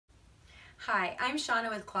Hi, I'm Shauna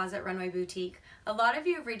with Closet Runway Boutique. A lot of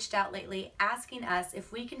you have reached out lately asking us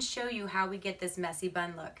if we can show you how we get this messy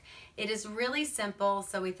bun look. It is really simple,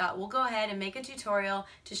 so we thought we'll go ahead and make a tutorial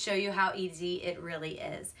to show you how easy it really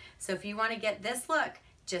is. So if you want to get this look,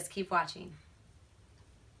 just keep watching.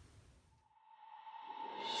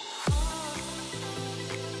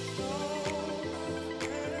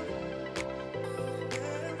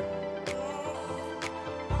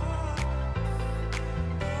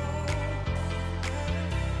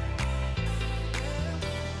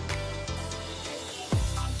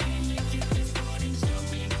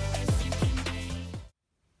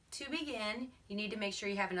 To begin, you need to make sure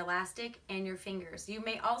you have an elastic and your fingers. You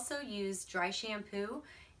may also use dry shampoo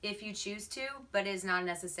if you choose to, but it is not a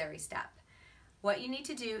necessary step. What you need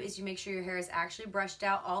to do is you make sure your hair is actually brushed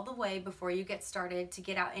out all the way before you get started to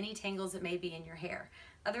get out any tangles that may be in your hair.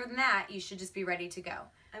 Other than that, you should just be ready to go.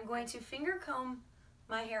 I'm going to finger comb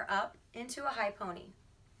my hair up into a high pony.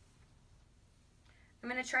 I'm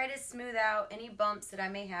going to try to smooth out any bumps that I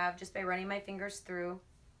may have just by running my fingers through.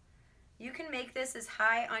 You can make this as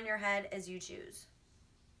high on your head as you choose.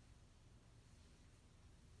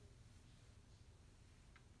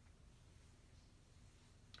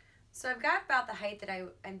 So I've got about the height that I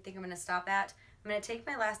think I'm going to stop at. I'm going to take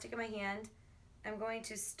my elastic in my hand. I'm going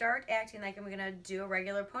to start acting like I'm going to do a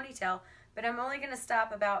regular ponytail, but I'm only going to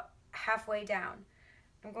stop about halfway down.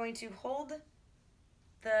 I'm going to hold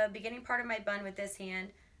the beginning part of my bun with this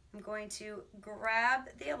hand. I'm going to grab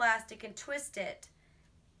the elastic and twist it.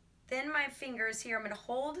 Then my fingers here, I'm going to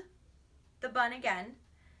hold the bun again.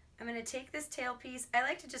 I'm going to take this tail piece. I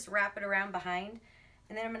like to just wrap it around behind.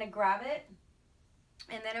 And then I'm going to grab it.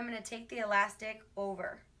 And then I'm going to take the elastic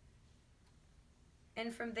over.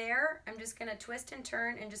 And from there, I'm just going to twist and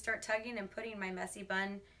turn and just start tugging and putting my messy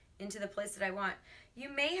bun into the place that I want. You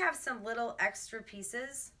may have some little extra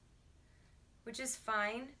pieces, which is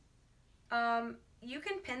fine. You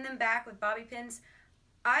can pin them back with bobby pins.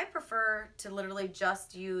 I prefer to literally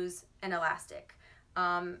just use an elastic.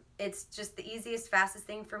 It's just the easiest, fastest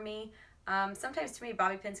thing for me. Sometimes too many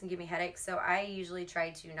bobby pins can give me headaches, so I usually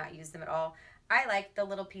try to not use them at all. I like the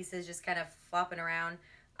little pieces just kind of flopping around.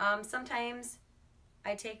 Sometimes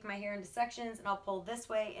I take my hair into sections and I'll pull this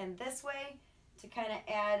way and this way to kind of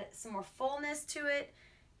add some more fullness to it.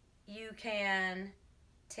 You can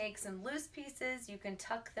take some loose pieces, you can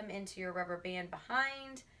tuck them into your rubber band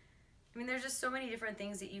behind. I mean, there's just so many different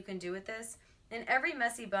things that you can do with this. And every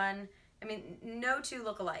messy bun, I mean, no two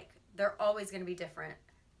look alike. They're always going to be different.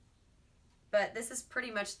 But this is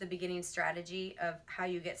pretty much the beginning strategy of how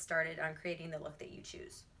you get started on creating the look that you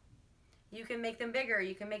choose. You can make them bigger,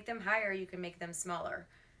 you can make them higher, you can make them smaller.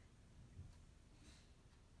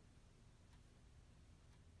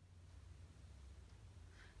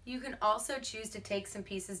 You can also choose to take some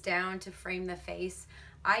pieces down to frame the face.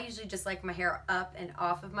 I usually just like my hair up and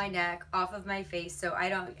off of my neck, off of my face, so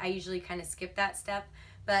I usually kind of skip that step,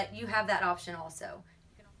 but you have that option also.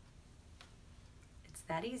 It's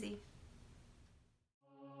that easy.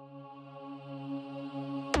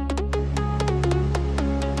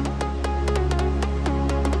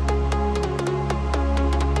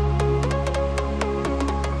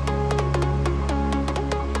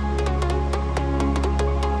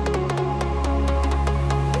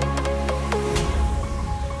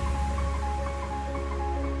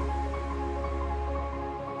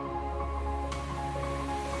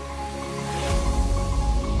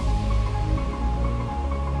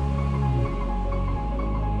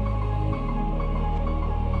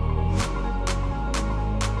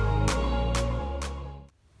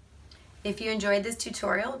 If you enjoyed this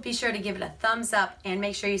tutorial, be sure to give it a thumbs up and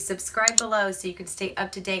make sure you subscribe below so you can stay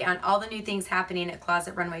up to date on all the new things happening at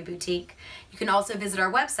Closet Runway Boutique. You can also visit our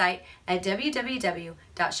website at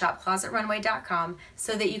www.shopclosetrunway.com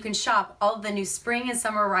so that you can shop all of the new spring and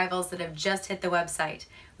summer arrivals that have just hit the website.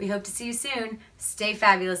 We hope to see you soon. Stay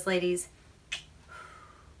fabulous, ladies.